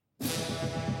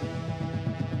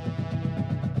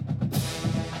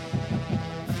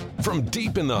From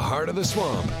deep in the heart of the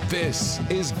swamp, this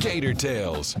is Gator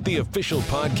Tales, the official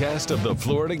podcast of the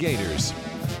Florida Gators.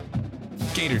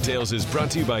 Gator Tales is brought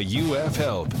to you by UF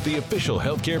Health, the official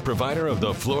healthcare provider of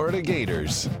the Florida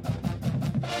Gators.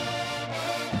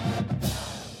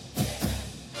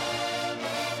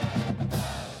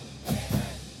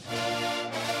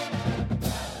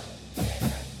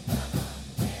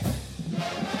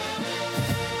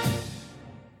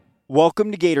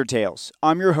 Welcome to Gator Tales.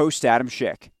 I'm your host, Adam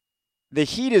Schick. The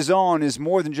Heat Is On is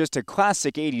more than just a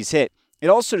classic 80s hit. It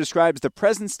also describes the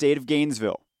present state of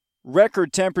Gainesville.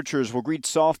 Record temperatures will greet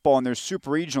softball in their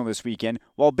Super Regional this weekend,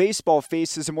 while baseball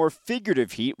faces a more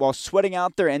figurative heat while sweating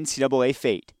out their NCAA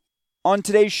fate. On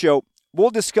today's show, we'll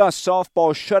discuss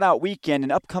softball's shutout weekend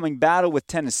and upcoming battle with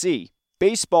Tennessee,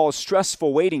 baseball's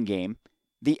stressful waiting game,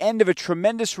 the end of a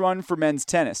tremendous run for men's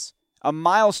tennis, a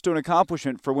milestone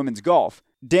accomplishment for women's golf,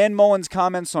 Dan Mullen's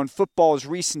comments on football's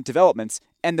recent developments,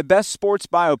 and the best sports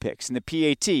biopics in the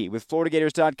PAT with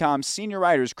FloridaGators.com's senior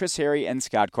writers Chris Harry and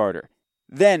Scott Carter.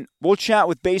 Then, we'll chat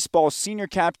with baseball's senior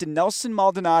captain Nelson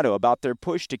Maldonado about their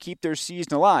push to keep their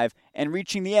season alive and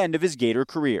reaching the end of his Gator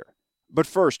career. But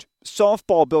first,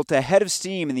 softball built a head of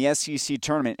steam in the SEC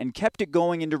tournament and kept it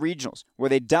going into regionals, where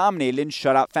they dominated in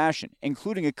shutout fashion,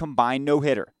 including a combined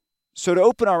no-hitter. So to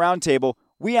open our roundtable,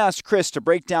 we asked Chris to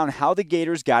break down how the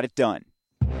Gators got it done.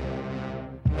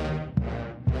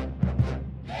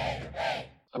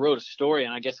 I wrote a story,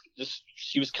 and I guess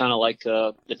she was kind of like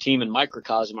the team in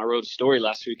microcosm. I wrote a story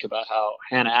last week about how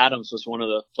Hannah Adams was one of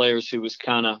the players who was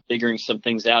kind of figuring some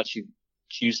things out. She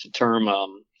used the term,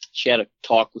 she had a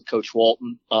talk with Coach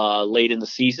Walton late in the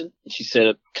season, and she said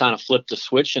it kind of flipped a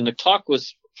switch. And the talk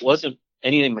wasn't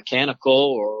anything mechanical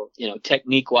or,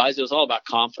 technique-wise. It was all about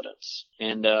confidence.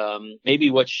 And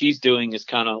maybe what she's doing is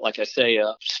kind of, like I say,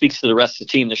 speaks to the rest of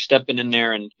the team. They're stepping in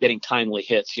there and getting timely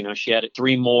hits. She had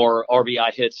 3 more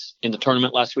RBI hits in the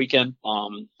tournament last weekend.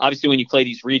 Obviously, when you play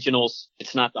these regionals,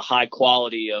 it's not the high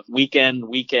quality of weekend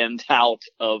out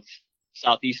of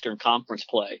Southeastern Conference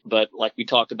play. But like we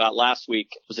talked about last week,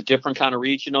 it was a different kind of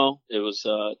regional. It was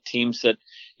teams that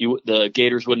the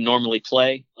Gators wouldn't normally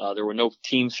play. There were no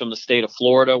teams from the state of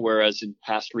Florida, whereas in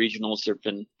past regionals there have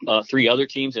been 3 other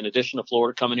teams in addition to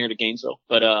Florida coming here to Gainesville.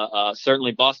 But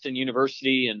certainly Boston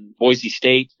University and Boise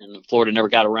State, and Florida never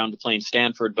got around to playing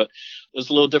Stanford. But it was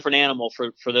a little different animal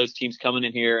for those teams coming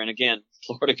in here. And again,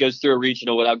 Florida goes through a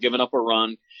regional without giving up a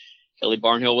run. Kelly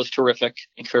Barnhill was terrific.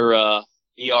 And her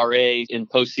ERA in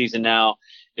postseason now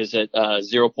is at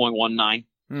 0.19.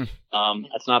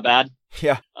 That's not bad.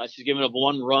 Yeah. She's given up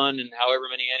 1 run in however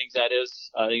many innings that is.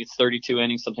 I think it's 32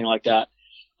 innings, something like that.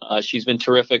 She's been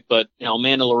terrific. But,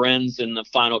 Amanda Lorenz in the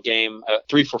final game,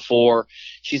 3 for 4.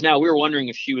 We were wondering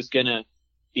if she was going to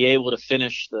be able to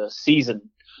finish the season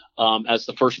as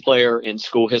the first player in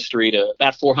school history to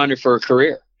bat 400 for her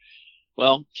career.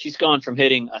 Well, she's gone from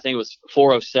hitting, I think it was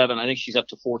 407. I think she's up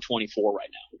to 424 right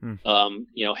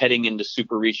now, heading into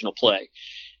super regional play.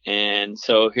 And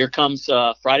so here comes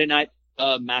Friday night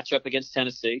matchup against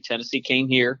Tennessee. Tennessee came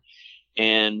here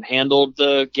and handled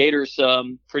the Gators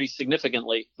pretty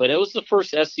significantly. But it was the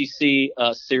first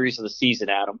SEC series of the season,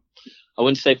 Adam. I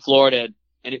wouldn't say Florida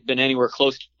had been anywhere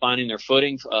close to finding their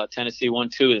footing. Tennessee won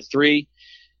 2 of the 3.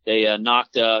 They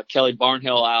knocked Kelly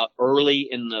Barnhill out early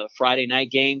in the Friday night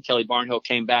game. Kelly Barnhill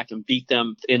came back and beat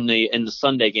them in the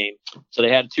Sunday game. So they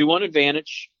had a 2-1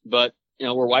 advantage, but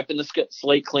we're wiping the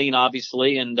slate clean,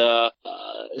 obviously. And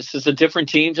this is a different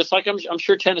team, just like I'm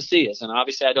sure Tennessee is. And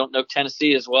obviously I don't know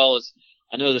Tennessee as well as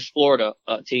I know this Florida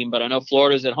team, but I know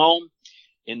Florida's at home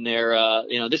in their,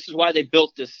 this is why they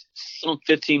built this some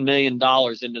 $15 million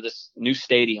into this new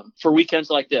stadium for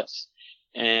weekends like this.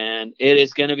 And it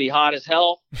is going to be hot as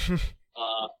hell.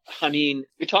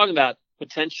 You're talking about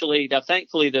potentially that.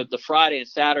 Thankfully, the Friday and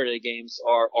Saturday games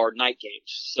are night games,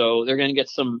 so they're going to get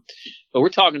some. But we're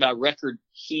talking about record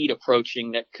heat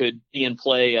approaching that could be in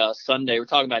play Sunday. We're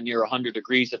talking about near 100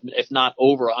 degrees, if not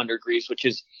over 100 degrees, which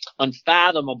is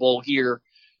unfathomable here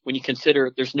when you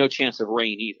consider there's no chance of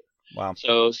rain either. Wow.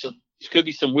 So there could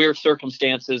be some weird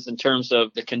circumstances in terms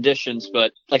of the conditions,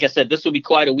 but like I said, this will be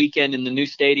quite a weekend in the new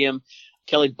stadium.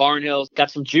 Kelly Barnhill's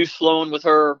got some juice flowing with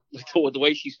her, with the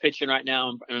way she's pitching right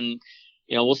now. And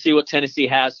we'll see what Tennessee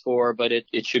has for her, but it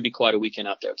should be quite a weekend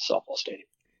out there at the softball stadium.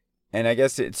 And I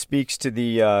guess it speaks to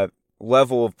the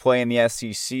level of play in the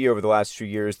SEC over the last few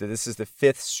years that this is the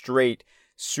 5th straight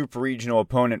super regional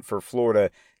opponent for Florida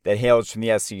that hails from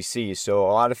the SEC. So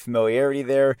a lot of familiarity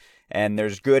there, and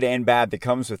there's good and bad that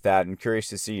comes with that. I'm curious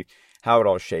to see how it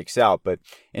all shakes out. But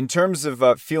in terms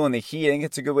of feeling the heat, I think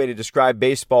it's a good way to describe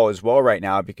baseball as well right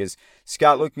now, because,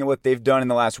 Scott, looking at what they've done in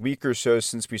the last week or so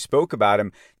since we spoke about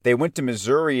them, they went to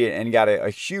Missouri and got a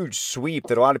huge sweep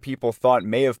that a lot of people thought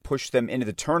may have pushed them into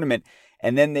the tournament,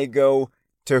 and then they go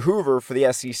to Hoover for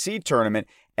the SEC tournament,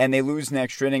 and they lose in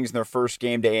extra innings in their first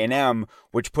game to A&M,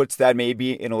 which puts that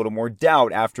maybe in a little more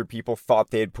doubt after people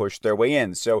thought they had pushed their way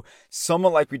in. So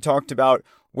somewhat like we talked about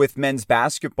with men's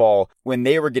basketball when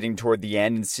they were getting toward the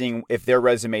end and seeing if their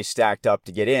resume stacked up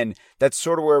to get in, that's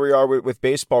sort of where we are with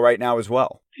baseball right now as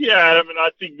well. Yeah, I mean, I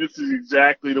think this is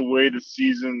exactly the way the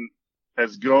season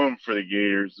has gone for the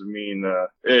Gators. I mean,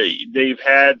 they've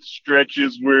had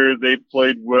stretches where they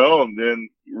played well, and then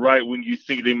right when you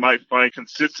think they might find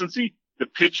consistency, the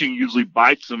pitching usually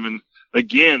bites them. And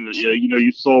again,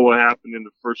 you saw what happened in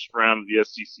the first round of the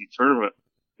SEC tournament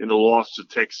in the loss to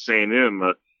Texas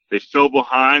A&M. They fell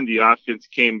behind. The offense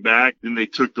came back. Then they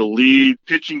took the lead.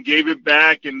 Pitching gave it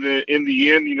back. And in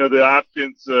the end, the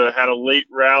offense had a late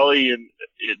rally, and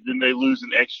then they lose in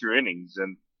extra innings.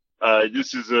 And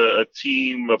this is a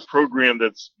program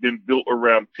that's been built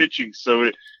around pitching.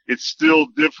 So it's still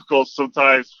difficult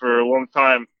sometimes for a long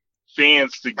time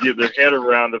fans to get their head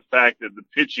around the fact that the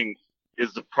pitching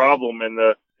is the problem. And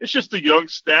it's just a young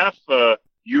staff.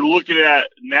 You're looking at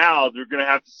now, they're going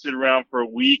to have to sit around for a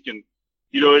week. And,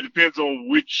 it depends on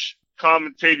which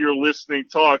commentator you're listening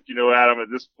talk, Adam, at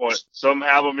this point. Some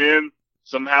have them in,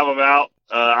 some have them out.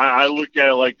 I look at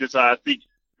it like this. I think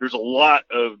there's a lot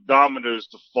of dominoes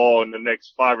to fall in the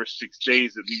next 5 or 6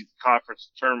 days at these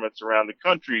conference tournaments around the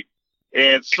country.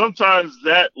 And sometimes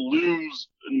that looms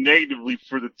negatively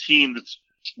for the team that's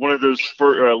one of those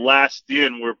last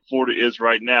in where Florida is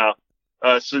right now.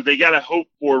 So they got to hope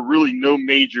for really no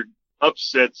major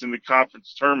upsets in the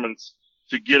conference tournaments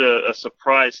to get a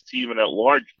surprise team in that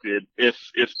large bid. If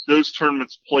those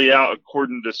tournaments play out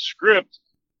according to script,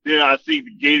 then I think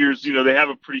the Gators, they have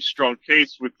a pretty strong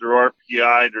case with their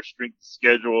RPI, their strength of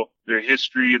schedule, their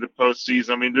history of the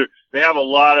postseason. I mean, they have a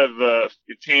lot of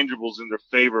intangibles in their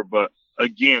favor, but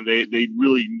again, they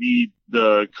really need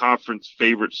the conference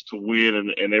favorites to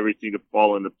win and everything to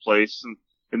fall into place.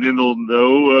 And then they'll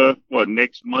know,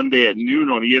 next Monday at noon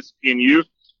on ESPNU.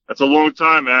 That's a long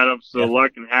time, Adam, so a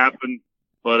lot can happen.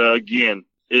 But again,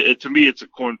 to me, it's a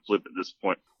coin flip at this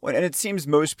point. Well, and it seems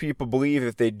most people believe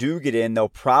if they do get in, they'll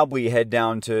probably head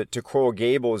down to Coral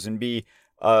Gables and be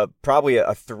probably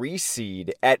a 3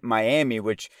 seed at Miami,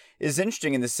 which is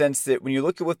interesting in the sense that when you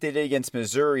look at what they did against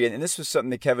Missouri, and this was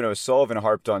something that Kevin O'Sullivan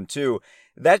harped on too,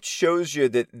 that shows you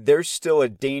that they're still a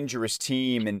dangerous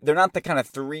team, and they're not the kind of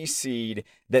 3 seed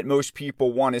that most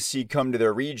people want to see come to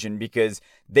their region, because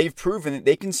they've proven that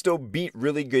they can still beat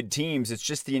really good teams. It's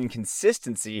just the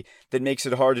inconsistency that makes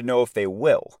it hard to know if they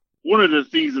will. One of the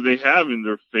things that they have in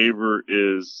their favor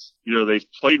is, they've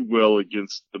played well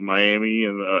against the Miami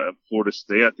and Florida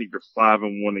State. I think they're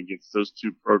 5-1 against those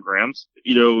two programs.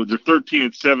 They're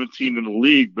 13-17 in the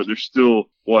league, but they're still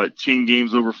 10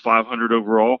 games over 500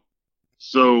 overall.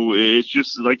 So it's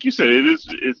just like you said,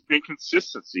 it's been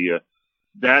consistency.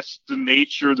 That's the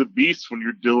nature of the beast when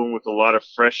you're dealing with a lot of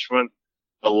freshmen,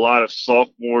 a lot of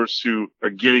sophomores who are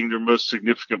getting their most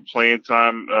significant playing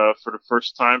time for the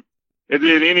first time. And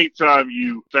then anytime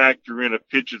you factor in a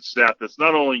pitching staff that's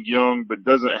not only young, but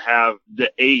doesn't have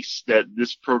the ace that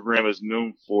this program is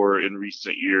known for in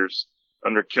recent years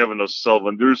under Kevin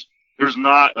O'Sullivan, there's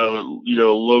not a,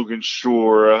 Logan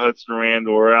Shore, a Hudson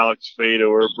Randall, or Alex Fado,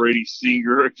 or Brady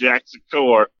Singer, or Jackson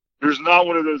Coar. There's not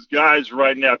one of those guys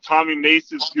right now. Tommy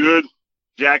Mason's good.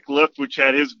 Jack Leftwich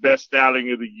had his best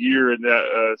outing of the year in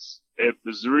that at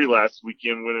Missouri last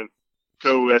weekend, winning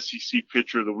co-SEC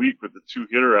pitcher of the week with the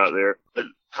 2-hitter out there. But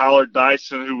Tyler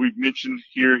Dyson, who we've mentioned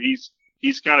here,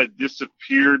 he's kind of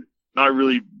disappeared. Not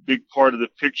really big part of the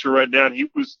picture right now. He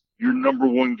was your number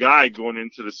 1 guy going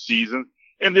into the season.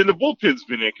 And then the bullpen's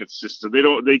been inconsistent.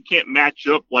 They can't match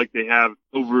up like they have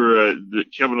over the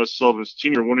Kevin O'Sullivan's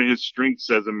tenure. One of his strengths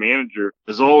as a manager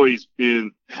has always been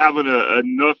having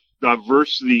enough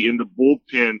diversity in the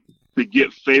bullpen to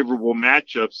get favorable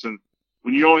matchups. And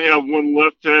when you only have one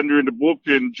left-hander in the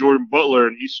bullpen, Jordan Butler,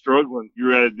 and he's struggling,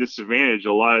 you're at a disadvantage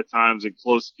a lot of times in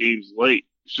close games late.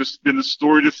 It's just been the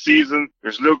story this season.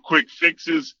 There's no quick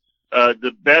fixes.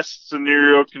 The best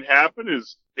scenario can happen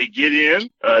is they get in,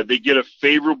 they get a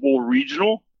favorable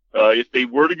regional. If they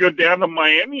were to go down to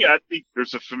Miami, I think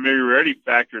there's a familiarity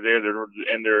factor there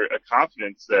and there's a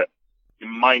confidence that you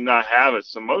might not have at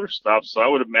some other stops. So I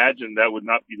would imagine that would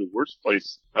not be the worst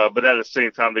place. But at the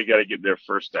same time, they got to get there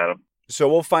first, Adam. So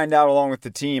we'll find out along with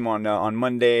the team on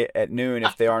Monday at noon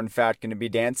if they are in fact going to be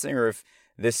dancing or if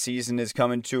this season is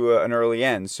coming to an early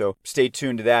end. So stay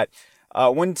tuned to that.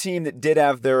 One team that did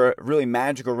have their really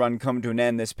magical run come to an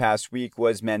end this past week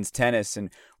was men's tennis, and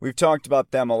we've talked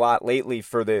about them a lot lately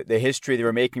for the history they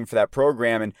were making for that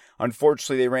program, and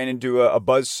unfortunately they ran into a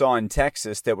buzzsaw in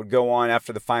Texas that would go on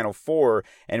after the Final Four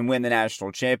and win the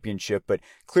national championship, but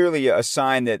clearly a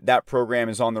sign that that program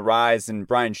is on the rise, and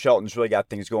Brian Shelton's really got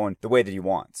things going the way that he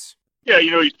wants. Yeah,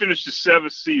 he finished his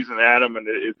 7th season, Adam, and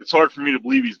it's hard for me to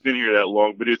believe he's been here that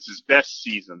long, but it's his best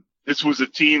season. This was a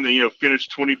team that,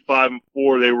 finished 25-4.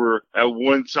 They were at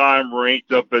one time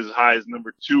ranked up as high as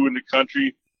number 2 in the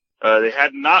country. They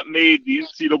had not made the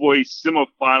NCAA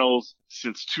semifinals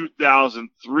since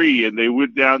 2003, and they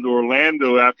went down to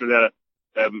Orlando after that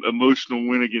emotional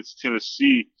win against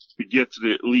Tennessee to get to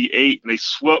the Elite Eight. And they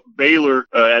swept Baylor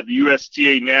at the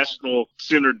USTA National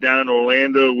Center down in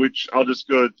Orlando, which I'll just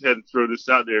go ahead and throw this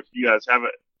out there if you guys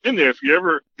haven't been there. If you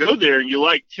ever go there and you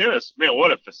like tennis, man,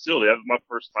 what a facility. That was my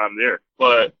first time there.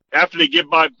 But after they get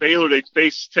by Baylor, they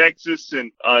face Texas.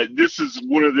 And this is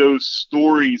one of those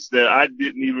stories that I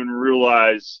didn't even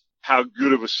realize how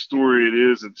good of a story it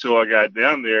is until I got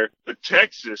down there. But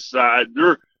Texas,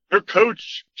 their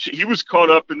coach, he was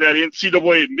caught up in that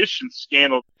NCAA admissions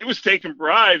scandal. He was taking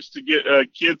bribes to get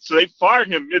kids, so they fired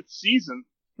him mid-season.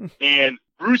 And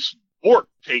Bruce Bork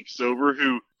takes over,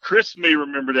 who Chris may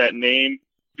remember that name.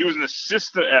 He was an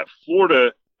assistant at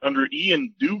Florida under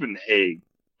Ian Duvenhage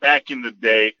back in the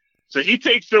day. So he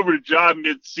takes over the job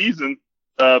mid-season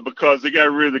because they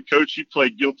got rid of the coach. He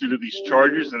pled guilty to these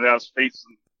charges and now is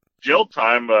facing jail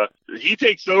time. He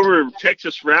takes over,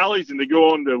 Texas rallies, and they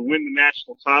go on to win the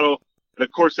national title. And,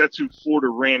 of course, that's who Florida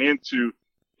ran into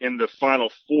in the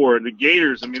Final Four. And the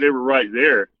Gators, they were right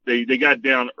there. They got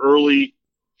down early.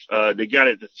 They got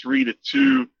it to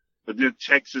 3-2. But then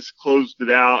Texas closed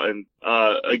it out, and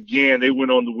again, they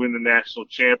went on to win the national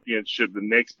championship the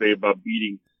next day by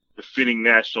beating defending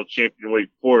national champion Wake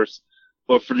Forest.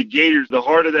 But for the Gators, the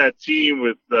heart of that team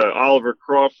with Oliver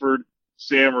Crawford,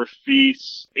 Sam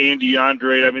Rafis, Andy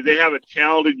Andre, they have a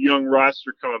talented young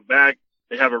roster coming back.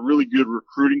 They have a really good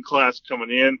recruiting class coming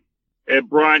in. And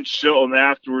Brian Shelton,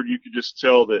 afterward, you could just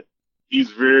tell that he's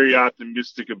very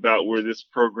optimistic about where this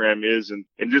program is. And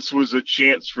this was a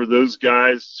chance for those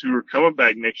guys who are coming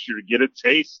back next year to get a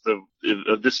taste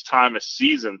of this time of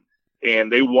season. And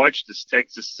they watched as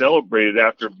Texas celebrated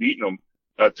after beating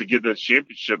them to get the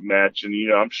championship match.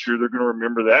 And, I'm sure they're going to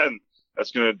remember that, and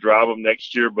that's going to drive them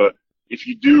next year. But if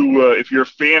you're a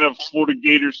fan of Florida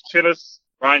Gators tennis,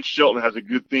 Brian Shelton has a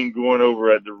good thing going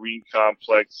over at the Reed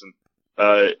Complex, and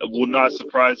it will not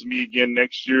surprise me again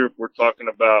next year if we're talking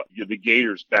about the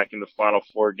Gators back in the Final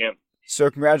Four again. So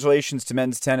congratulations to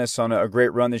men's tennis on a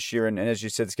great run this year. And as you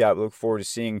said, Scott, we look forward to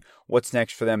seeing what's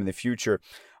next for them in the future.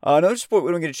 Another sport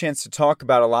we don't get a chance to talk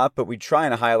about a lot, but we try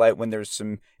and highlight when there's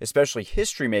some especially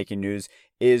history-making news,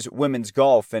 is women's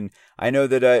golf. And I know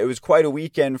that it was quite a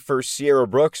weekend for Sierra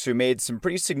Brooks, who made some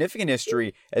pretty significant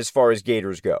history as far as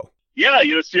Gators go. Yeah,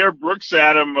 Sierra Brooks,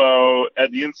 Adam,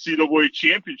 at the NCAA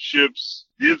championships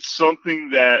did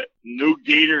something that no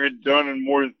Gator had done in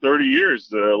more than 30 years.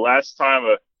 The last time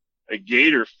a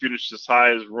Gator finished as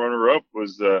high as runner-up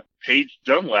was Paige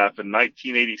Dunlap in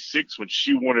 1986 when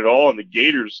she won it all, and the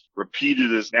Gators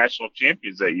repeated as national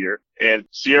champions that year. And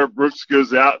Sierra Brooks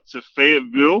goes out to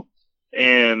Fayetteville,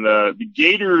 and the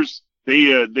Gators,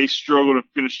 they struggled and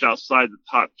finished outside the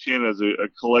top 10 as a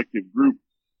collective group.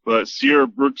 But Sierra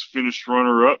Brooks finished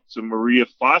runner-up to Maria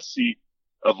Fassi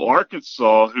of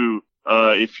Arkansas, who,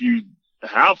 if you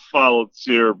have followed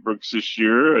Sierra Brooks this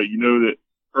year, you know that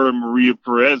her and Maria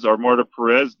Perez, or Marta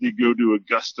Perez, did go to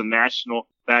Augusta National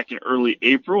back in early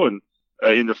April, and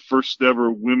in the first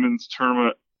ever women's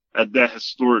tournament at that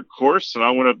historic course. And I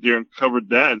went up there and covered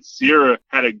that. And Sierra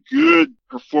had a good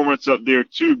performance up there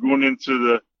too. Going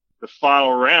into the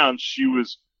final round, she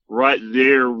was right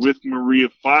there with Maria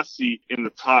Fassi in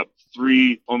the top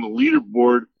 3 on the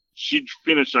leaderboard. She'd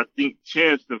finished, I think,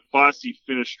 10th, and Fassi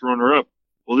finished runner-up.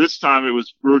 Well, this time it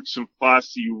was Brooks and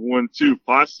Fassi won too.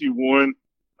 Fassi won.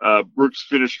 Brooks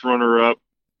finished runner-up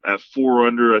at 4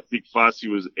 under. I think Fassi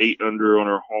was 8 under on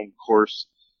her home course.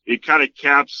 It kind of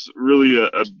caps really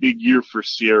a big year for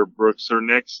Sierra Brooks. Her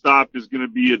next stop is going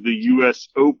to be at the U.S.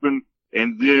 Open,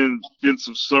 and then spend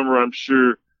some summer, I'm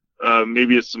sure,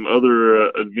 maybe at some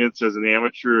other events as an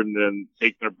amateur, and then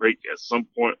taking a break at some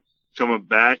point, coming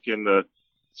back. And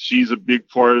she's a big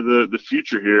part of the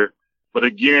future here. But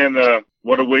again,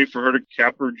 what a way for her to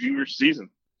cap her junior season.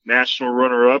 National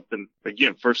runner-up, and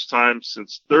again, first time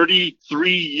since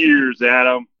 33 years,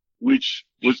 Adam, which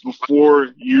was before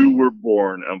you were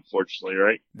born, unfortunately,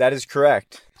 right? That is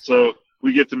correct. So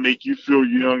we get to make you feel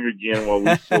young again while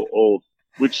we feel old,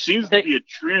 which seems to be a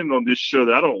trend on this show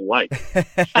that I don't like.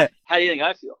 How do you think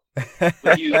I feel?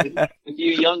 With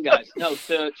you young guys. No,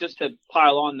 just to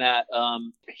pile on that,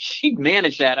 she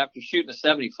managed that after shooting a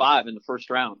 75 in the first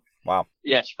round. Wow.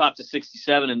 Yeah, she popped to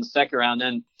 67 in the second round,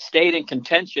 then stayed in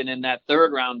contention in that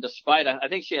third round. Despite, I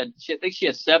think she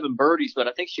had 7 birdies, but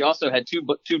I think she also had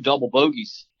two double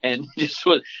bogeys, and it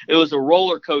was a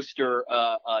roller coaster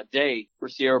day for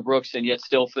Sierra Brooks, and yet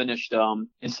still finished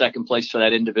in second place for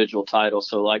that individual title.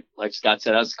 So, like Scott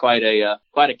said, that's quite a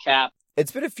cap.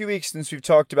 It's been a few weeks since we've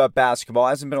talked about basketball.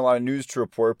 Hasn't been a lot of news to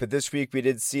report, but this week we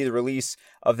did see the release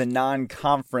of the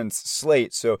non-conference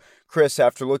slate. So, Chris,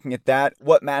 after looking at that,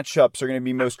 what matchups are going to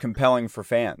be most compelling for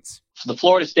fans? The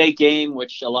Florida State game,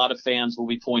 which a lot of fans will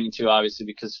be pointing to, obviously,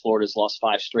 because Florida's lost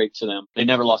 5 straight to them. They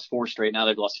never lost 4 straight. Now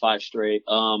they've lost 5 straight.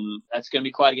 That's going to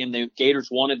be quite a game. The Gators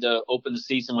wanted to open the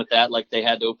season with that, like they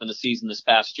had to open the season this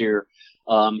past year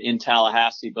in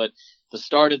Tallahassee. But the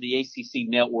start of the ACC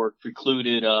network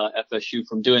precluded FSU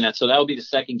from doing that. So that will be the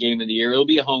second game of the year. It'll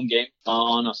be a home game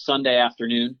on a Sunday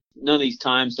afternoon. None of these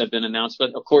times have been announced,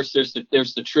 but of course there's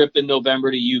the trip in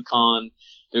November to UConn.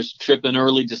 There's a trip in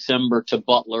early December to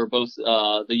Butler. Both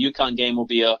the UConn game will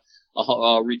be a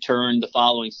return the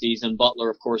following season. Butler,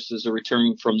 of course, is a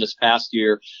return from this past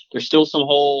year. There's still some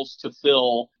holes to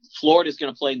fill. Florida is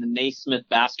going to play in the Naismith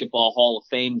Basketball Hall of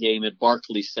Fame game at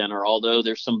Barclays Center, although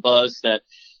there's some buzz that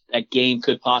game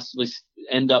could possibly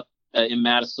end up in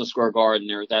Madison Square Garden.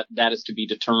 That is to be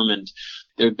determined.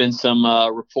 There have been some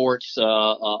reports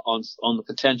on the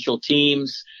potential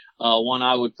teams. One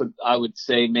I would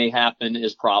say may happen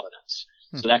is Providence.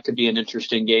 So that could be an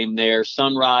interesting game there.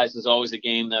 Sunrise is always a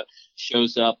game that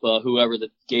shows up whoever the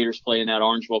Gators play in that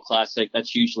Orange Bowl Classic.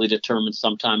 That's usually determined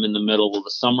sometime in the middle of the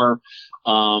summer.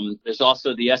 There's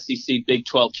also the SEC Big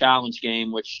 12 Challenge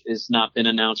game, which has not been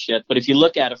announced yet. But if you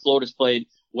look at it, Florida's played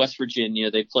West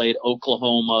Virginia, they played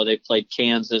Oklahoma, they played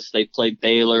Kansas, they played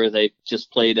Baylor, they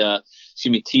just played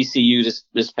TCU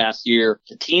this past year.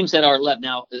 The teams that are left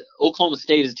now, Oklahoma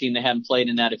State is a team they haven't played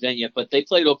in that event yet, but they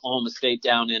played Oklahoma State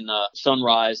down in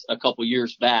Sunrise a couple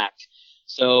years back.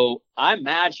 So I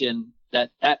imagine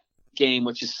that game,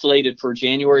 which is slated for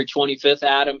January 25th,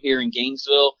 Adam, here in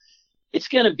Gainesville, it's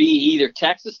going to be either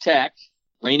Texas Tech,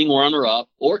 reigning runner-up,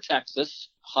 or Texas,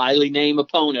 highly named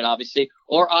opponent, obviously,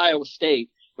 or Iowa State,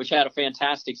 which had a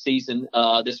fantastic season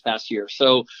this past year.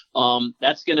 So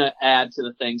that's going to add to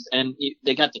the things. And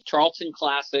they got the Charleston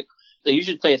Classic. They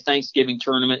usually play a Thanksgiving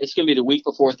tournament. It's going to be the week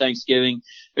before Thanksgiving.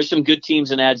 There's some good teams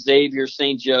in that: Xavier,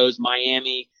 St. Joe's,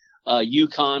 Miami,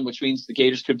 UConn, which means the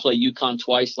Gators could play UConn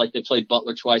twice, like they played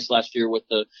Butler twice last year with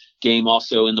the game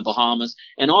also in the Bahamas.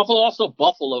 And also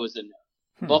Buffalo is in there.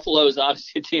 Buffalo is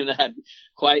obviously a team that had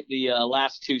quite the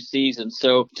last 2 seasons.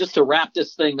 So just to wrap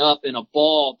this thing up in a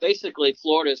ball, basically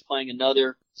Florida is playing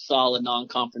another solid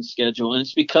non-conference schedule. And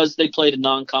it's because they played a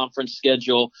non-conference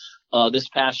schedule this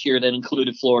past year that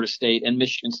included Florida State and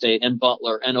Michigan State and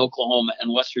Butler and Oklahoma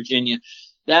and West Virginia.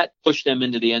 That pushed them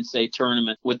into the NCAA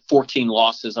tournament with 14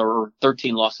 losses or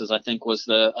 13 losses, I think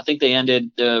they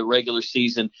ended the regular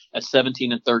season at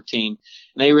 17-13. And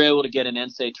they were able to get an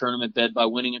NCAA tournament bid by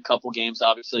winning a couple games,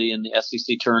 obviously, in the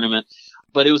SEC tournament.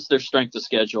 But it was their strength of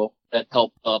schedule that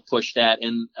helped push that.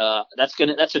 And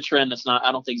that's a trend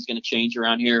I don't think is going to change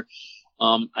around here.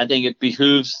 I think it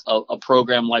behooves a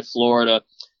program like Florida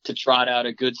to trot out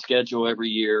a good schedule every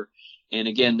year. And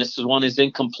again, this one is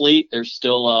incomplete. There's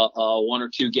still 1 or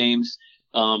 2 games,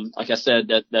 like I said,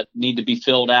 that need to be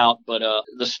filled out. But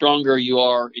the stronger you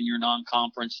are in your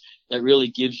non-conference, that really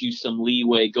gives you some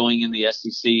leeway going in the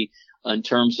SEC in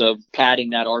terms of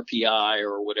padding that RPI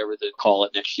or whatever they call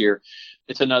it next year.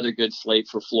 It's another good slate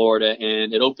for Florida,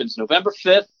 and it opens November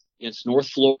 5th against North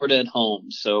Florida at home.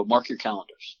 So mark your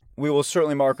calendars. We will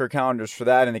certainly mark our calendars for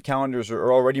that, and the calendars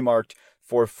are already marked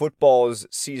for football's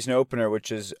season opener,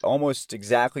 which is almost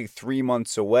exactly 3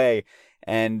 months away.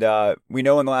 And we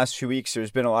know in the last few weeks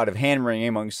there's been a lot of hand-wringing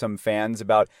among some fans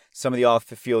about some of the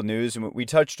off-the-field news, and we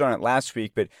touched on it last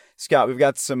week. But, Scott, we've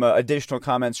got some additional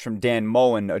comments from Dan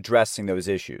Mullen addressing those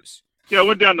issues. Yeah, I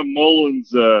went down to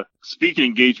Mullen's speaking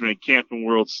engagement at Camping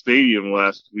World Stadium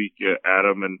last week,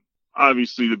 Adam, and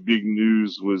obviously the big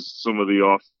news was some of the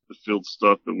off-the-field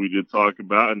stuff that we did talk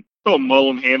about. And I thought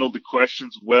Mullen handled the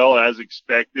questions well, as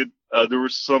expected. There were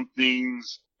some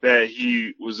things that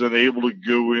he was unable to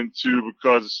go into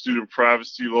because of student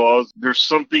privacy laws. There's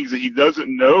some things that he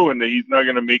doesn't know and that he's not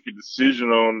going to make a decision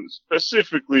on,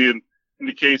 specifically in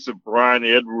the case of Brian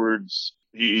Edwards.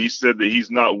 He said that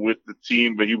he's not with the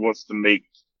team, but he wants to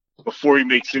before he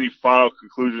makes any final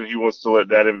conclusion, he wants to let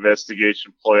that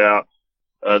investigation play out.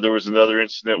 There was another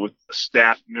incident with a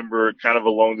staff member kind of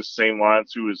along the same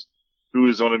lines who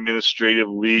was on administrative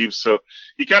leave. So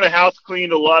he kind of house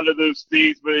cleaned a lot of those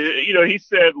things. But, he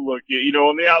said, look,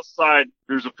 on the outside,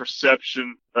 there's a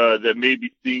perception that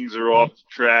maybe things are off the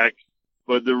track.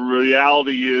 But the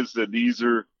reality is that these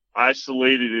are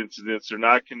isolated incidents. They're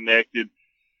not connected.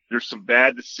 There's some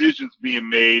bad decisions being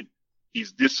made.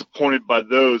 He's disappointed by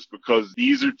those because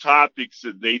these are topics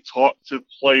that they talk to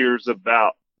players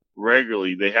about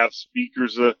regularly. They have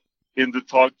speakers in to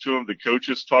talk to them. The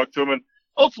coaches talk to them. And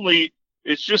hopefully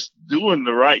it's just doing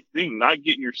the right thing, not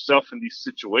getting yourself in these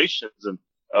situations. And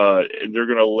they're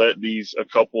going to let a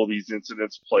couple of these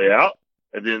incidents play out.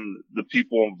 And then the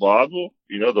people involved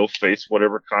they'll face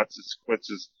whatever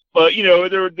consequences. But, he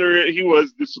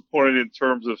was disappointed in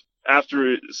terms of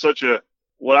after such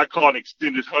what I call an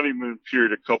extended honeymoon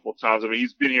period a couple of times. I mean,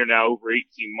 he's been here now over 18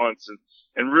 months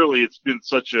and really it's been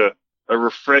such a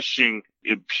refreshing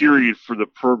period for the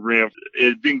program. It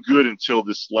had been good until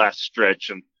this last stretch.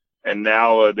 And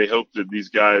now they hope that these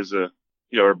guys,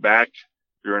 are back.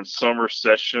 They're in summer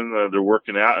session. They're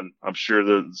working out, and I'm sure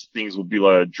those things will be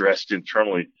addressed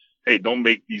internally. Hey, don't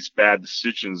make these bad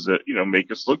decisions that,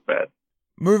 make us look bad.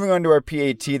 Moving on to our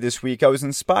PAT this week, I was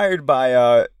inspired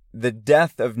by the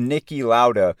death of Niki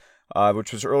Lauda,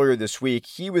 which was earlier this week.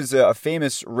 He was a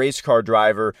famous race car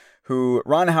driver who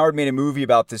Ron Howard made a movie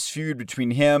about this feud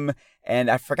between him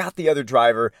and I forgot the other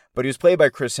driver, but he was played by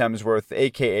Chris Hemsworth,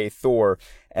 a.k.a. Thor.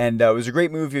 And it was a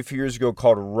great movie a few years ago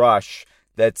called Rush.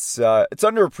 It's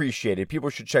underappreciated. People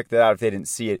should check that out if they didn't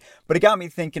see it. But it got me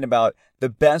thinking about the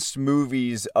best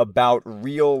movies about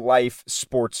real life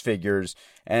sports figures.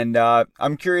 And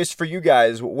I'm curious for you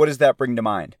guys, what does that bring to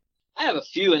mind? I have a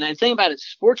few, and the thing about it,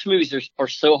 sports movies are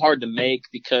so hard to make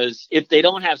because if they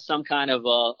don't have some kind of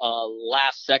a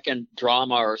last-second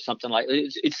drama or something like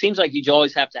it seems like you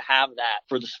always have to have that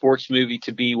for the sports movie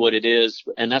to be what it is,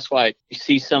 and that's why you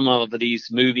see some of these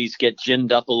movies get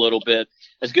ginned up a little bit.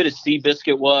 As good as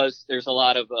Seabiscuit was, there's a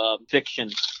lot of fiction.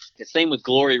 The same with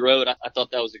Glory Road. I thought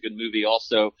that was a good movie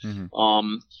also.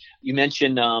 Mm-hmm. You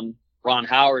mentioned Ron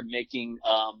Howard making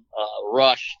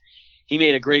Rush. He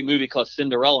made a great movie called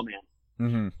Cinderella Man.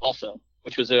 Mm-hmm. Also,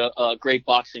 which was a great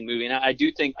boxing movie. And I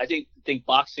think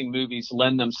boxing movies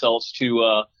lend themselves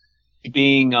to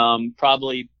being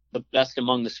probably the best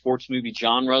among the sports movie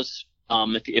genres.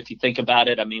 If you think about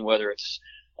it, I mean, whether it's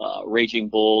Raging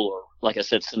Bull or, like I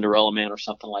said, Cinderella Man or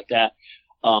something like that.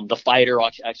 The Fighter,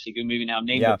 actually a good movie now.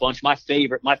 Named a bunch. My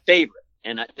favorite.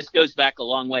 And this goes back a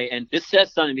long way. And this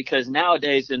says something because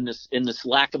nowadays in this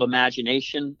lack of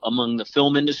imagination among the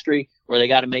film industry, where they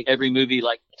got to make every movie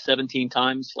like 17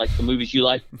 times, like the movies you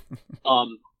like,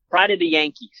 Pride of the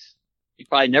Yankees. You've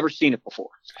probably never seen it before.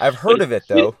 I've heard of it,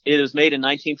 though. It was made in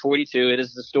 1942. It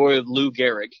is the story of Lou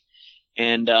Gehrig.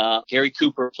 And Gary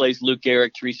Cooper plays Lou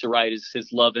Gehrig. Teresa Wright is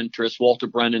his love interest. Walter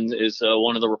Brennan is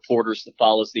one of the reporters that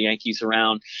follows the Yankees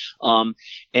around.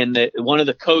 And one of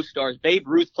the co-stars, Babe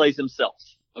Ruth, plays himself.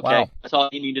 Okay, wow. That's all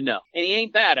you need to know. And he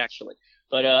ain't bad, actually.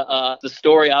 But the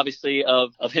story, obviously,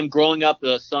 of him growing up,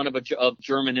 the son of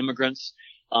German immigrants,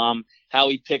 how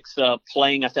he picks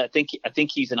playing. I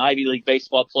think he's an Ivy League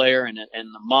baseball player, and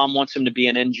the mom wants him to be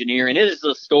an engineer. And it is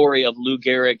the story of Lou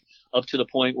Gehrig up to the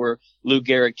point where Lou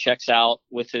Gehrig checks out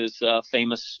with his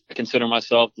famous "I consider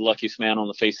myself the luckiest man on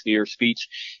the face of the earth" speech.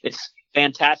 It's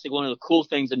fantastic. One of the cool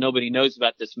things that nobody knows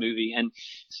about this movie, and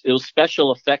it was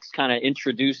special effects kind of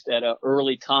introduced at an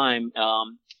early time.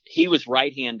 He was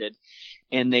right-handed,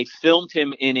 and they filmed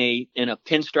him in a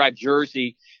pinstripe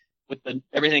jersey with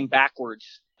everything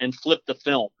backwards and flipped the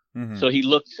film. Mm-hmm. So he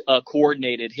looked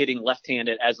coordinated, hitting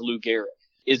left-handed as Lou Gehrig.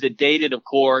 Is it dated? Of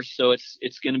course. So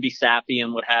it's going to be sappy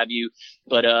and what have you.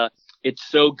 But it's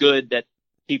so good that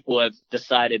people have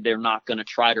decided they're not going to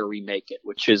try to remake it,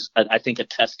 which is, I think, a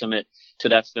testament to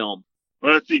that film.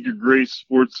 When I think of great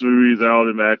sports movies, I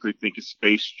automatically think of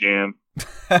Space Jam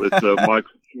with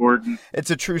Michael Jordan.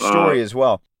 It's a true story as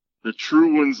well. The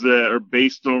true ones that are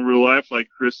based on real life, like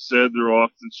Chris said, they're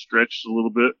often stretched a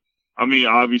little bit. I mean,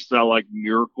 obviously, I like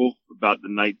Miracle about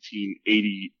the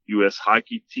 1980 U.S.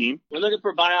 hockey team. We're looking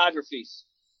for biographies.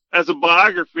 As a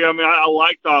biography, I mean, I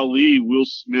liked Ali. Will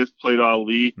Smith played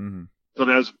Ali. Mm-hmm. So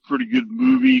that was a pretty good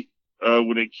movie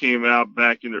when it came out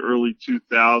back in the early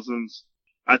 2000s.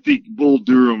 I think Bull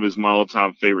Durham is my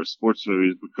all-time favorite sports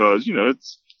movie because,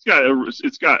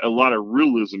 it's got a lot of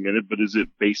realism in it, but is it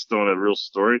based on a real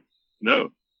story?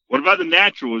 No. What about The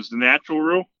Natural? Is The Natural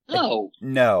real?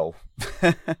 No.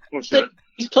 What's that?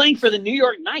 He's playing for the New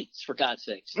York Knights, for God's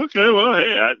sakes. Okay, well,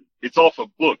 hey, it's off a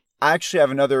book. I actually have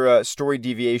another story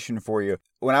deviation for you.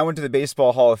 When I went to the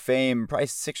Baseball Hall of Fame, probably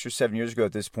 6 or 7 years ago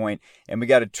at this point, and we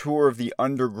got a tour of the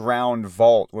underground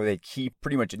vault where they keep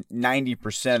pretty much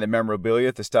 90% of the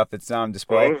memorabilia, the stuff that's now on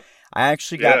display. I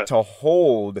actually got to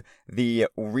hold the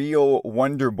real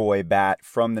Wonder Boy bat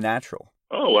from the Natural.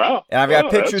 Oh, wow. And I've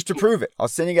got pictures to prove it. I'll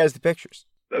send you guys the pictures.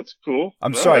 That's cool.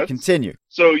 I'm sorry, continue.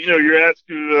 So, you're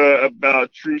asking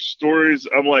about true stories.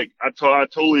 I'm like, I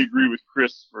totally agree with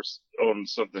Chris on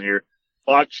something here.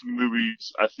 Boxing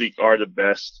movies, I think, are the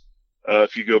best.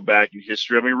 If you go back in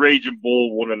history, I mean, Raging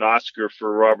Bull won an Oscar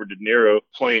for Robert De Niro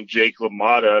playing Jake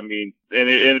LaMotta. I mean,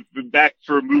 and back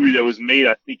for a movie that was made,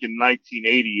 I think, in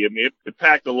 1980. I mean, it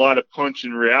packed a lot of punch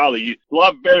and reality. A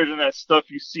lot better than that stuff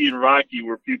you see in Rocky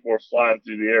where people are flying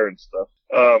through the air and stuff.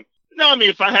 No, I mean,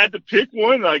 if I had to pick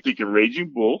one, I think a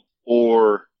Raging Bull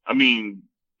or, I mean,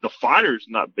 The Fighter's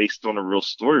not based on a real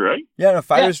story, right? Yeah, The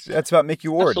Fighter's, that's about Mickey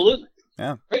Ward. Absolutely.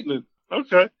 Yeah. Great movie.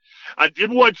 Okay. I did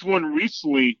watch one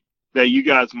recently that you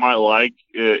guys might like.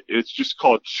 It's just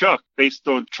called Chuck, based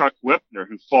on Chuck Wepner,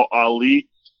 who fought Ali.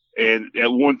 And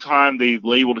at one time, they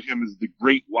labeled him as the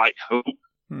Great White Hope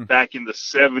back in the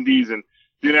 70s. And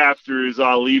then after his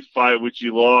Ali fight, which he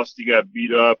lost, he got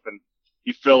beat up and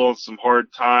he fell on some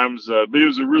hard times. But it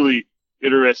was a really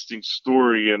interesting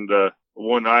story and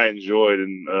one I enjoyed.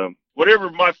 And whatever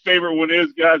my favorite one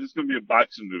is, guys, it's going to be a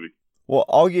boxing movie. Well,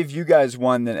 I'll give you guys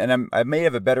one, and I may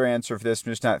have a better answer for this.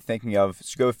 I'm just not thinking of.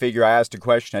 So go figure. I asked a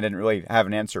question I didn't really have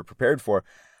an answer prepared for.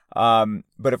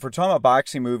 But if we're talking about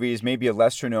boxing movies, maybe a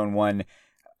lesser-known one,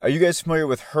 are you guys familiar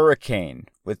with Hurricane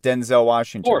with Denzel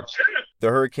Washington? Of course. The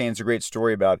Hurricane's a great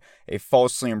story about a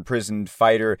falsely imprisoned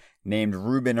fighter named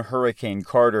Reuben Hurricane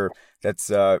Carter. That's,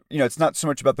 it's not so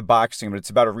much about the boxing, but it's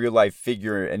about a real-life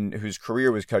figure and whose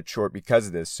career was cut short because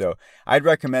of this. So I'd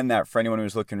recommend that for anyone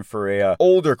who's looking for a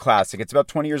older classic. It's about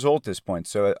 20 years old at this point,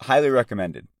 so highly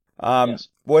recommended. Yes.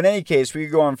 Well, in any case, we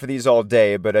could go on for these all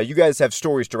day, but you guys have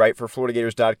stories to write for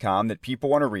FloridaGators.com that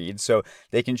people want to read, so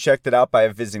they can check that out by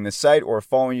visiting the site or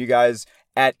following you guys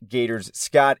at Gators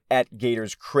Scott, at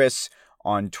Gators Chris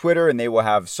on Twitter, and they will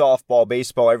have softball,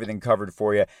 baseball, everything covered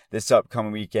for you this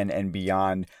upcoming weekend and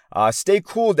beyond. Stay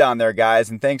cool down there,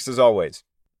 guys, and thanks as always.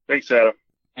 Thanks, Adam.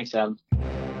 Thanks, Adam.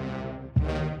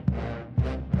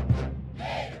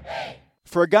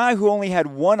 For a guy who only had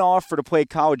one offer to play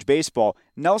college baseball,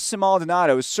 Nelson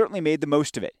Maldonado has certainly made the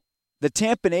most of it. The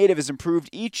Tampa native has improved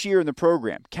each year in the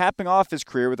program, capping off his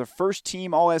career with a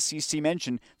first-team All-SEC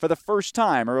mention for the first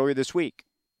time earlier this week.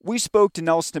 We spoke to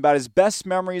Nelson about his best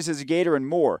memories as a Gator and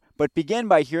more, but begin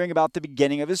by hearing about the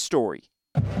beginning of his story.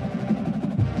 I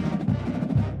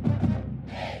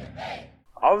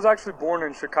was actually born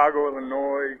in Chicago,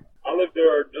 Illinois. I lived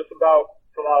there just about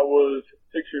till I was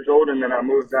 6 years old, and then I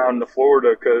moved down to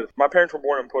Florida because my parents were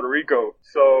born in Puerto Rico.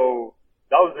 So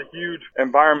that was a huge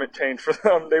environment change for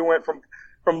them. They went from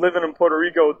living in Puerto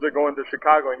Rico to going to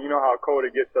Chicago, and you know how cold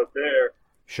it gets up there.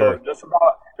 Sure. So just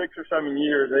about 6 or 7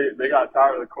 years, they got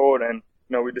tired of the cold, and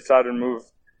we decided to move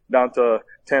down to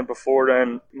Tampa, Florida.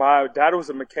 And my dad was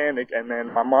a mechanic, and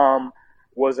then my mom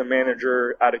was a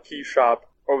manager at a key shop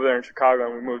over there in Chicago,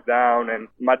 and we moved down. And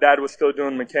my dad was still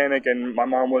doing mechanic, and my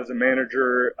mom was a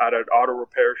manager at an auto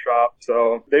repair shop.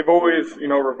 So they've always,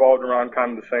 revolved around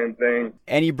kind of the same thing.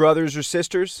 Any brothers or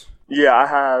sisters? Yeah,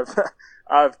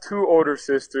 I have two older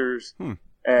sisters,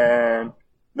 and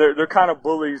they're kind of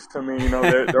bullies to me.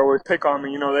 They always pick on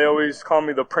me. They always call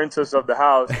me the princess of the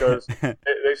house because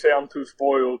they say I'm too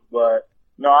spoiled. But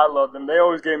no, I love them. They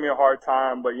always gave me a hard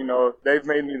time, but they've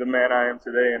made me the man I am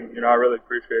today, and I really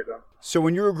appreciate them. So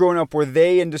when you were growing up, were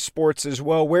they into sports as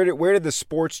well? Where did the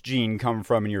sports gene come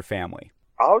from in your family?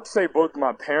 I would say both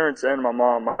my parents and my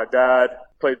mom. My dad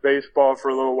played baseball for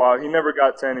a little while. He never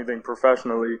got to anything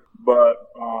professionally, but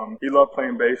he loved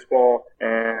playing baseball.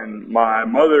 And my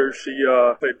mother, she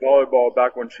played volleyball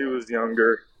back when she was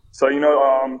younger. So,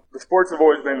 the sports have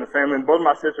always been in the family. And both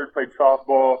my sisters played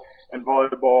softball and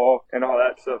volleyball and all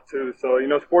that stuff too. So,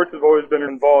 sports have always been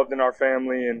involved in our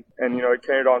family, and it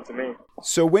carried on to me.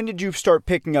 So when did you start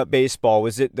picking up baseball?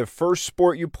 Was it the first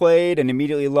sport you played and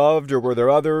immediately loved, or were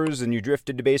there others and you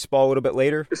drifted to baseball a little bit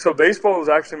later? So baseball was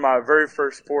actually my very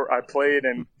first sport I played,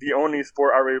 and the only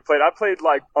sport I really played. I played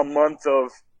like a month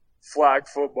of flag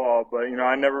football, but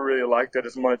I never really liked it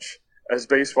as much as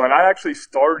baseball. And I actually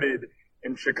started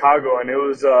in Chicago, and it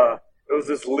was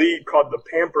this league called the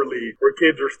Pamper League, where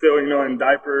kids were still, in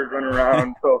diapers running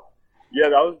around. So, yeah,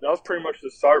 that was pretty much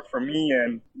the start for me,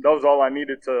 and that was all I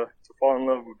needed to fall in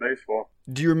love with baseball.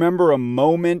 Do you remember a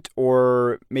moment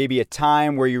or maybe a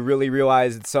time where you really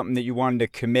realized it's something that you wanted to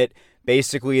commit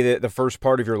basically the first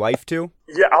part of your life to?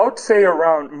 Yeah, I would say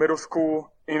around middle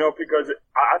school. because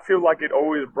I feel like it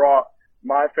always brought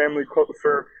my family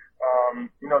closer.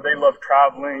 They love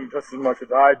traveling just as much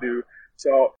as I do.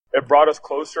 So it brought us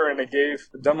closer, and it gave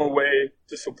them a way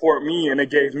to support me, and it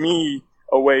gave me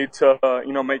a way to,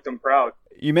 make them proud.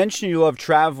 You mentioned you love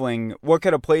traveling. What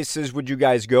kind of places would you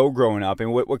guys go growing up,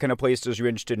 and what kind of places are you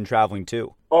interested in traveling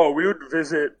to? Oh, we would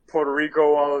visit Puerto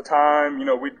Rico all the time.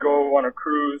 We'd go on a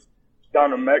cruise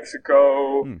down to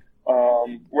Mexico.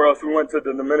 Where else? We went to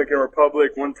the Dominican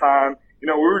Republic one time. We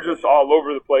were just all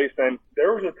over the place. And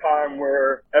there was a time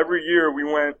where every year we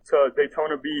went to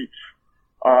Daytona Beach,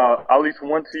 at least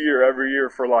once a year, every year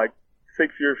for like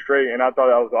 6 years straight. And I thought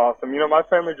that was awesome. My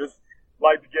family just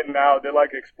liked getting out. They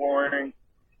like exploring.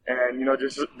 And,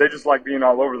 they just like being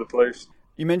all over the place.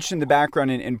 You mentioned the background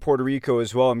in Puerto Rico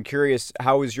as well. I'm curious,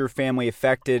 how was your family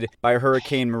affected by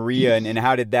Hurricane Maria, and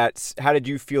how did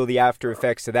you feel the after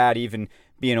effects of that, even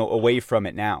being away from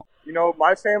it now?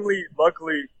 My family,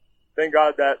 luckily, thank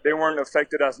God that they weren't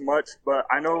affected as much, but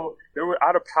I know they were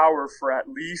out of power for at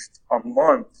least a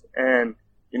month. And,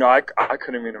 I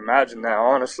couldn't even imagine that,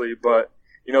 honestly. But,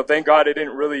 thank God it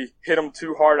didn't really hit them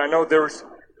too hard. I know there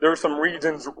were some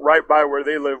regions right by where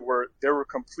they live where they were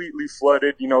completely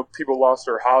flooded. People lost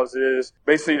their houses,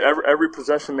 basically every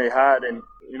possession they had. And,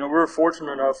 we were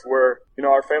fortunate enough where,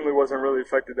 our family wasn't really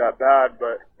affected that bad.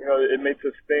 But, it makes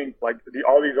us think, like,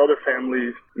 all these other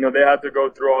families, they had to go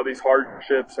through all these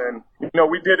hardships. And,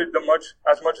 we did it as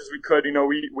much as we could.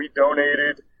 We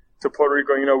donated to Puerto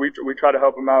Rico. We try to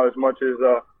help them out as much as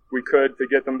we could to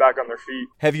get them back on their feet.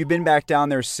 Have you been back down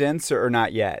there since or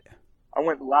not yet? I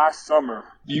went last summer.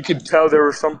 You could tell there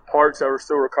were some parts that were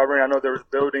still recovering. I know there was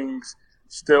buildings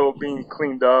still being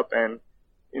cleaned up and,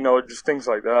 just things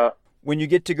like that. When you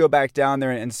get to go back down there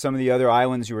and some of the other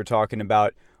islands you were talking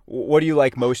about, what do you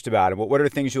like most about it? What are the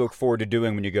things you look forward to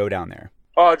doing when you go down there?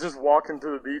 Oh, just walking to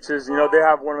the beaches. They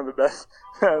have one of the best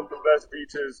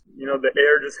beaches. The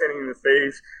air just hitting in the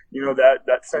face.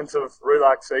 That sense of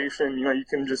relaxation. You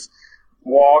can just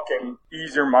walk and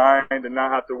ease your mind and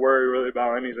not have to worry really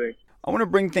about anything. I want to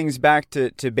bring things back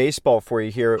to baseball for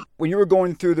you here. When you were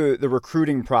going through the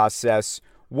recruiting process,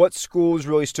 what schools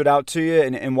really stood out to you,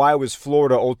 and why was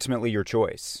Florida ultimately your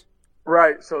choice?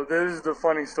 Right. So this is the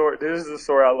funny story. This is the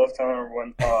story I love telling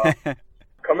everyone.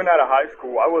 Coming out of high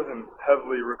school, I wasn't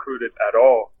heavily recruited at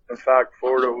all. In fact,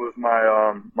 Florida was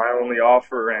my only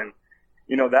offer, and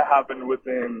that happened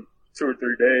within 2 or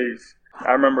 3 days.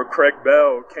 I remember Craig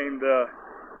Bell came to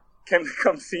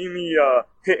come see me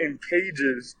hitting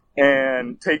cages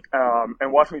and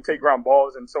watch me take ground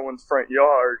balls in someone's front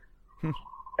yard.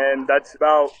 And that's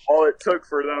about all it took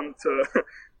for them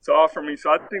to offer me. So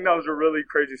I think that was a really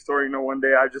crazy story. One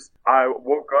day I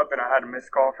woke up and I had a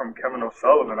missed call from Kevin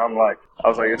O'Sullivan. I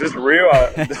was like, is this real?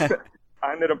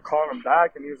 I ended up calling him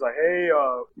back, and he was like, hey,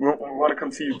 we want to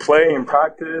come see you play and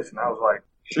practice. And I was like,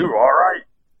 shoot, all right,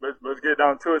 let's get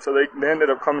down to it. So they ended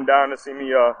up coming down to see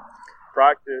me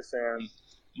practice, and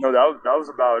that was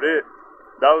about it.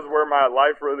 That was where my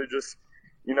life really just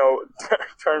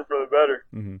turned for the better.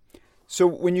 Mm-hmm. So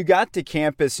when you got to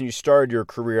campus and you started your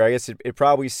career, I guess it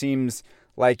probably seems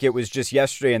like it was just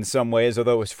yesterday in some ways,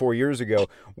 although it was 4 years ago.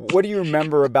 What do you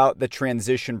remember about the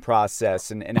transition process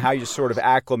and how you sort of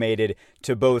acclimated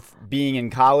to both being in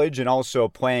college and also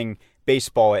playing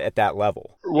baseball at that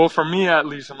level? Well, for me, at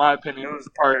least, in my opinion, it was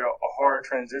probably a hard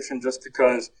transition just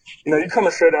because, you're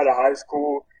coming straight out of high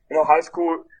school. High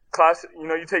school class,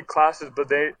 you take classes, but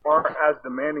they aren't as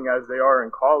demanding as they are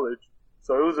in college.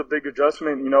 So it was a big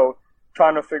adjustment,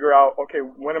 trying to figure out, okay,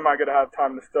 when am I going to have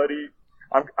time to study?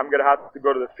 I'm going to have to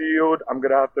go to the field. I'm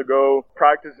going to have to go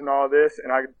practice and all this.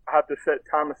 And I have to set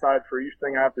time aside for each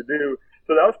thing I have to do.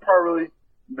 So that was probably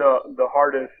the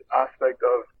hardest aspect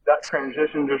of that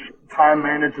transition, just time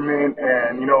management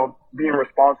and, being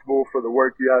responsible for the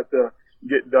work you have to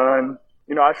get done.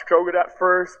 I struggled at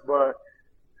first, but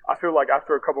I feel like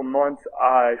after a couple months,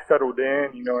 I settled in,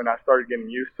 and I started getting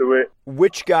used to it.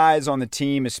 Which guys on the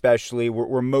team especially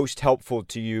were most helpful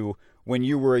to you when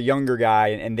you were a younger guy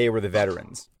and they were the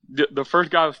veterans? The first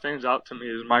guy that stands out to me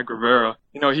is Mike Rivera.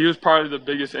 He was probably the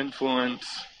biggest influence,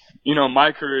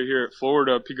 my career here at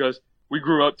Florida because we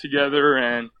grew up together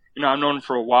and, I've known him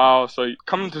for a while. So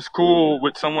coming to school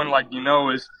with someone like,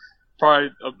 is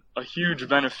probably a huge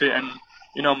benefit. And,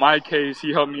 in my case,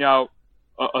 he helped me out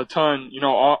a ton,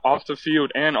 off the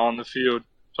field and on the field.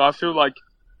 So I feel like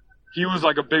he was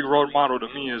like a big role model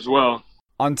to me as well.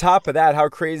 On top of that, how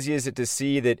crazy is it to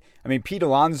see that, Pete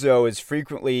Alonso is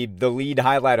frequently the lead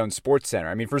highlight on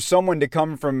SportsCenter. For someone to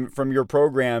come from your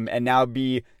program and now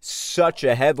be such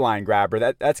a headline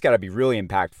grabber, that's got to be really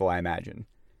impactful, I imagine.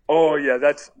 Oh yeah,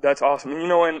 that's awesome.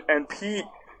 And Pete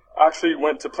actually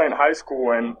went to Plant High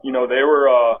School, and they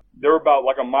were about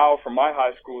like a mile from my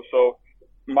high school. So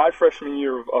my freshman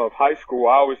year of high school,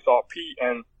 I always saw Pete,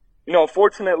 and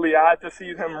fortunately, I had to see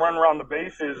him run around the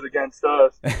bases against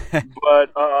us.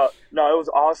 But no, it was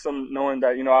awesome knowing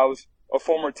that I was a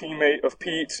former teammate of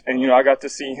Pete's, and I got to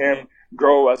see him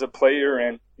grow as a player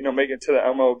and make it to the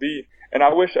MLB. And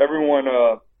I wish everyone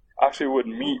actually would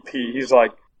meet Pete.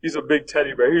 He's a big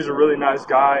teddy bear. He's a really nice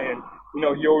guy, and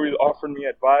he always offered me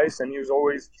advice, and he was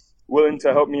always willing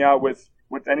to help me out with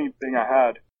anything I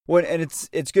had. Well, and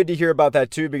it's good to hear about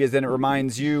that too, because then it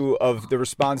reminds you of the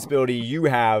responsibility you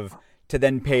have to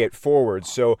then pay it forward.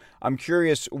 So I'm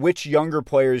curious, which younger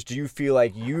players do you feel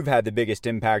like you've had the biggest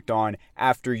impact on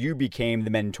after you became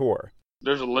the mentor?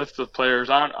 There's a list of players.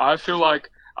 I feel like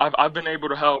I've been able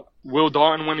to help Will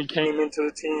Dalton when he came into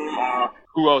the team.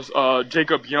 Who else?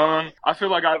 Jacob Young. I feel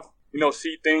like I've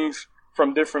see things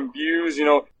from different views.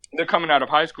 They're coming out of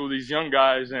high school, these young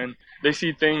guys, and they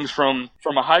see things from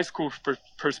a high school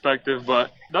perspective.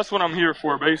 But that's what I'm here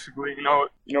for, basically.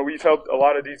 We've helped a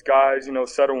lot of these guys,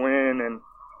 settle in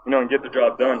and get the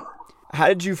job done. How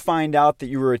did you find out that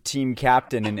you were a team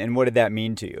captain, and what did that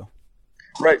mean to you?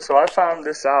 Right, so I found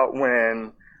this out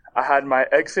when I had my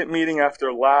exit meeting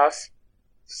after last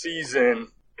season.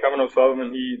 Kevin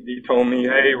O'Sullivan, he told me,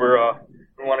 hey,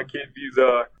 we want to give you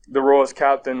the role as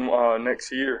captain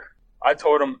next year. I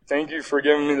told him, thank you for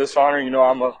giving me this honor.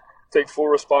 I'm going to take full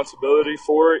responsibility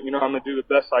for it. I'm going to do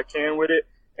the best I can with it,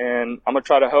 and I'm going to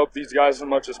try to help these guys as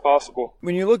much as possible.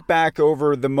 When you look back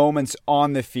over the moments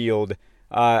on the field,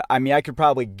 I could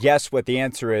probably guess what the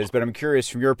answer is, but I'm curious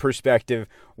from your perspective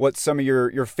what some of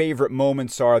your favorite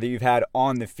moments are that you've had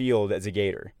on the field as a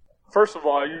Gator. First of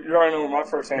all, you already know what my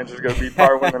first answer is going to be,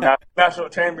 probably win the national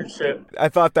championship. I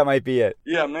thought that might be it.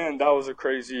 Yeah, man, that was a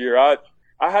crazy year.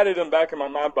 I had it in the back of my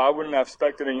mind, but I wouldn't have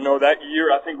expected it. That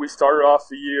year, I think we started off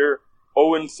the year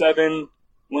 0-7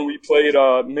 when we played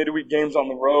midweek games on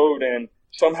the road, and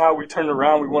somehow we turned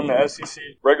around. We won the SEC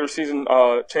regular season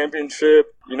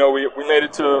championship. We made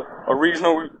it to a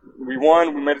regional. We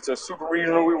won. We made it to a super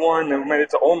regional. We won. Then we made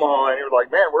it to Omaha, and you're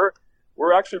like, man,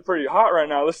 we're actually pretty hot right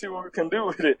now. Let's see what we can do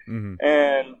with it. Mm-hmm.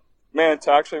 And man,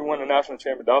 to actually win the national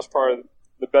championship, that was probably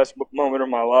the best moment of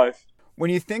my life. When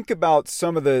you think about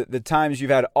some of the times you've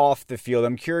had off the field,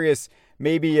 I'm curious,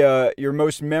 maybe your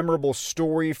most memorable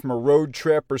story from a road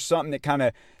trip or something that kind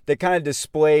of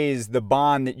displays the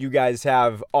bond that you guys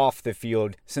have off the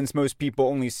field, since most people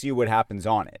only see what happens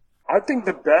on it. I think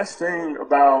the best thing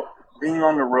about being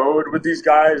on the road with these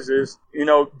guys is,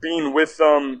 being with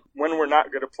them when we're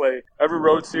not going to play. Every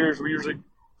road series, we usually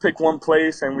pick one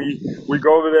place and we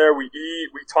go over there, we eat,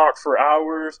 we talk for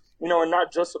hours, and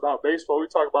not just about baseball. We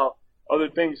talk about other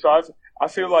things. So I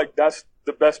feel like that's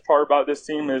the best part about this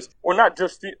team is, well, not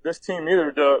just this team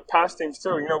either, the past teams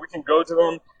too. We can go to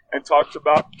them and talk to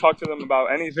them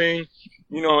about anything,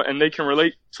 and they can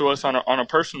relate to us on a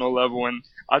personal level. And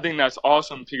I think that's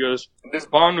awesome, because this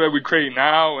bond that we create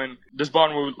now, and this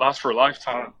bond will last for a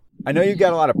lifetime. I know you've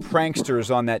got a lot of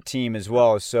pranksters on that team as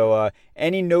well. So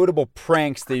any notable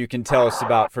pranks that you can tell us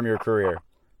about from your career?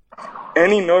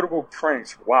 Any notable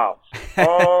pranks? Wow.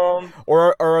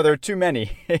 Or are there too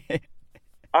many?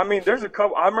 There's a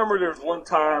couple. I remember there was one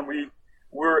time we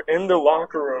were in the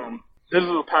locker room. This is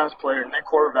a past player, Nick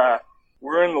Horvath.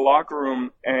 We're in the locker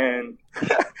room, and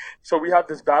so we have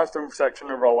this bathroom section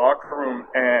of our locker room,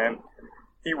 and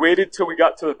he waited till we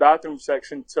got to the bathroom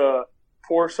section to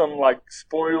pour some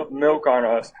spoiled milk on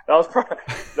us. That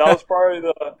was probably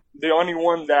the only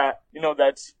one that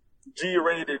that's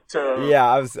G-rated to. Yeah,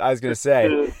 I was gonna say.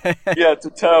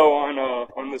 to tell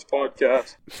on this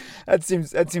podcast. That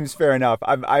seems fair enough.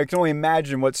 I can only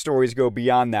imagine what stories go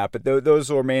beyond that, but those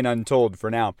will remain untold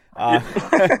for now.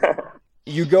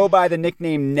 You go by the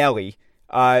nickname Nelly.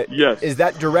 Yes. Is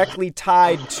that directly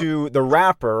tied to the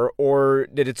rapper, or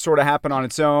did it sort of happen on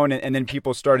its own, and then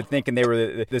people started thinking they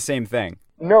were the same thing?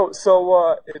 No,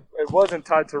 so it wasn't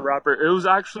tied to rapper. It was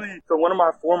actually one of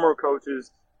my former coaches.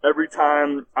 Every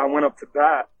time I went up to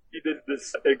bat, he did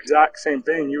this exact same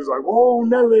thing. He was like, "Whoa,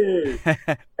 Nelly!"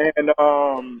 And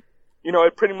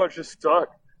it pretty much just stuck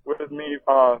with me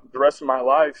the rest of my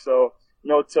life. So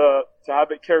to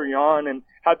have it carry on and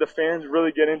have the fans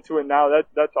really get into it now,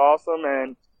 that's awesome.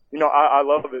 And I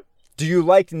love it. Do you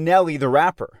like Nelly the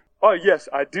rapper? Oh yes,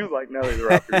 I do like Nelly the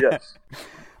rapper. Yes.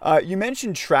 You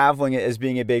mentioned traveling as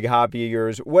being a big hobby of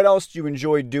yours. What else do you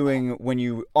enjoy doing when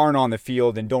you aren't on the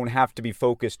field and don't have to be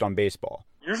focused on baseball?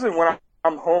 Usually when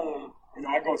I'm home,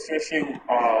 I go fishing.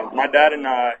 My dad and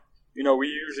I, we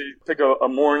usually pick a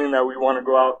morning that we want to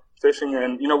go out fishing.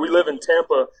 And, you know, we live in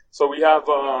Tampa, so we have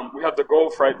the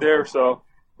Gulf right there. So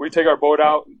we take our boat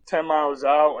out 10 miles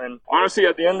out. And honestly,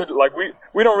 at the end of it, like,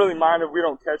 we don't really mind if we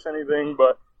don't catch anything.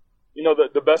 But, you know,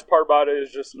 the best part about it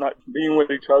is just not being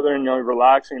with each other and, you know,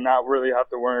 relaxing, not really have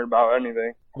to worry about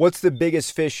anything. What's the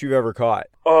biggest fish you've ever caught?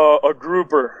 A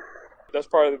grouper. That's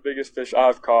probably the biggest fish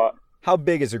I've caught. How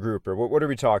big is a grouper? What are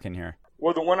we talking here?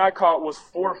 Well, the one I caught was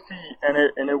 4 feet, and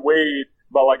it weighed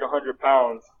about like 100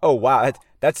 pounds. Oh wow,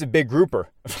 that's a big grouper.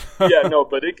 Yeah, no,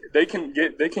 but they can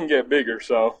get bigger.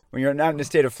 So when you're not in the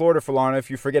state of Florida for long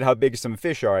enough, you forget how big some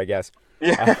fish are, I guess.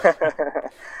 Yeah.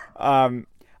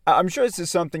 I'm sure this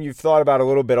is something you've thought about a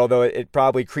little bit, although it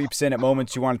probably creeps in at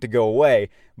moments you want it to go away.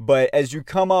 But as you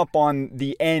come up on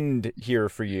the end here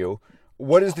for you,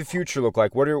 what does the future look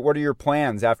like? What are your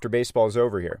plans after baseball is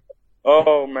over here?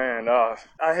 Oh man,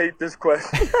 I hate this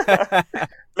question.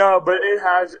 No, but it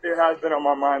has been on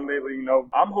my mind lately. You know,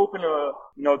 I'm hoping to,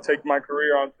 you know, take my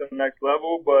career on to the next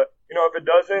level. But, you know, if it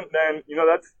doesn't, then, you know,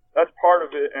 that's part of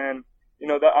it. And, you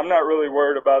know, that I'm not really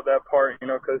worried about that part, you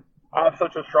know, because I have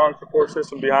such a strong support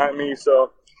system behind me.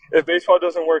 So if baseball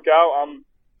doesn't work out, I'm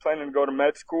planning to go to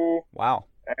med school. Wow.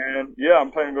 And yeah, I'm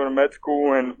planning to go to med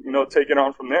school and, you know, take it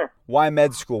on from there. Why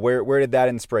med school? Where did that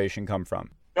inspiration come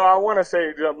from? No, I want to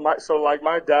say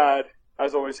my dad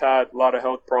has always had a lot of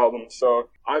health problems. So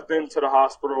I've been to the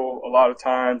hospital a lot of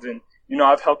times, and, you know,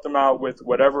 I've helped him out with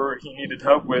whatever he needed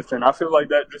help with. And I feel like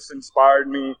that just inspired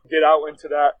me to get out into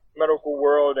that medical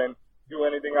world and do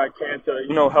anything I can to,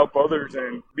 you know, help others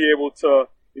and be able to,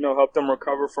 you know, help them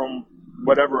recover from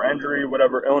whatever injury,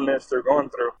 whatever illness they're going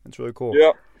through. That's really cool.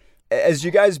 Yeah. As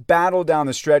you guys battle down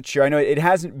the stretch here, I know it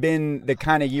hasn't been the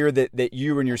kind of year that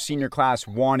you and your senior class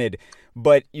wanted,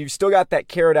 but you've still got that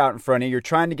carrot out in front of you. You're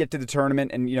trying to get to the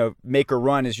tournament and, you know, make a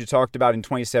run, as you talked about in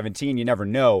 2017. You never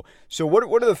know. So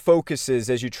what are the focuses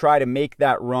as you try to make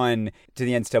that run to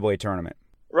the NCAA tournament?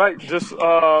 Right. Just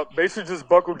basically just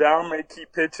buckle down, make key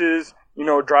pitches, you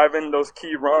know, drive in those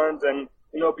key runs and,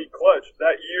 you know, be clutch.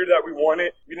 That year that we won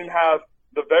it, we didn't have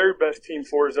the very best team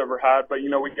Florida's ever had, but, you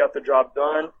know, we got the job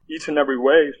done each and every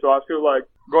way. So I feel like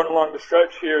going along the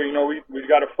stretch here, you know, we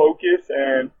got to focus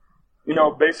and, you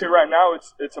know, basically right now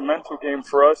it's a mental game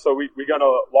for us. So we got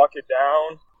to lock it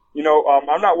down. You know,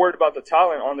 I'm not worried about the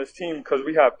talent on this team because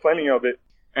we have plenty of it.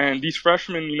 And these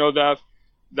freshmen, you know,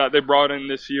 that they brought in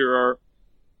this year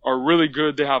are really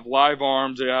good. They have live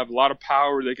arms. They have a lot of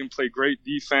power. They can play great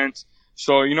defense.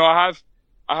 So, you know, I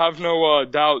have no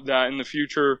doubt that in the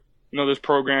future, you know, this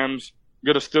program's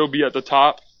going to still be at the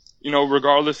top, you know,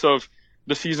 regardless of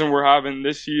the season we're having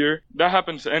this year. That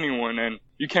happens to anyone, and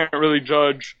you can't really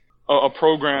judge a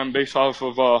program based off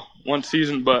of one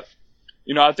season. But,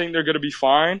 you know, I think they're going to be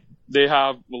fine. They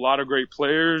have a lot of great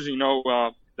players, you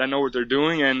know, that know what they're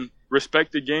doing and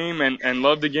respect the game and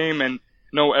love the game and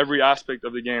know every aspect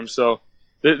of the game. So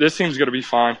this team's going to be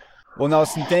fine. Well,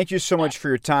 Nelson, thank you so much for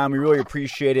your time. We really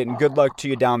appreciate it, and good luck to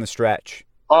you down the stretch.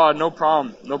 No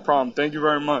problem. No problem. Thank you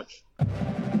very much.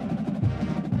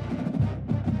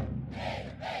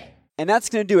 And that's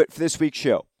going to do it for this week's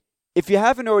show. If you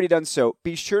haven't already done so,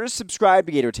 be sure to subscribe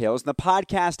to Gator Tales in the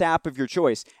podcast app of your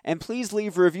choice, and please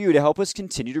leave a review to help us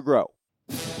continue to grow.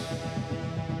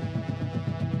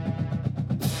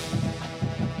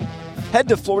 Head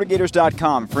to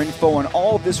FloridaGators.com for info on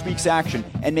all of this week's action,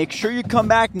 and make sure you come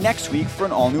back next week for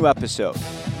an all-new episode.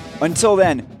 Until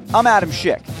then, I'm Adam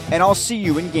Schick, and I'll see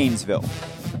you in Gainesville.